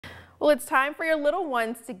Well, it's time for your little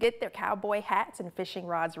ones to get their cowboy hats and fishing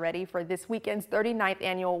rods ready for this weekend's 39th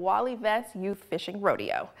annual Wally Vess Youth Fishing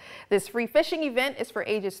Rodeo. This free fishing event is for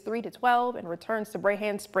ages 3 to 12 and returns to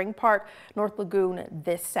Brayhan Spring Park, North Lagoon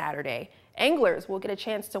this Saturday. Anglers will get a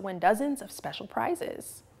chance to win dozens of special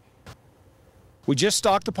prizes. We just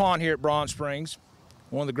stocked the pond here at Bronze Springs.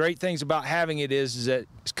 One of the great things about having it is that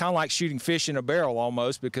it's kind of like shooting fish in a barrel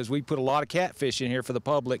almost, because we put a lot of catfish in here for the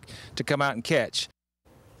public to come out and catch.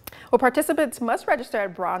 Well, participants must register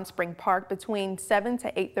at Bronze Spring Park between 7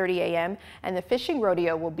 to 8:30 a.m. and the fishing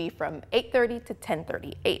rodeo will be from 8:30 to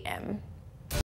 10:30 a.m.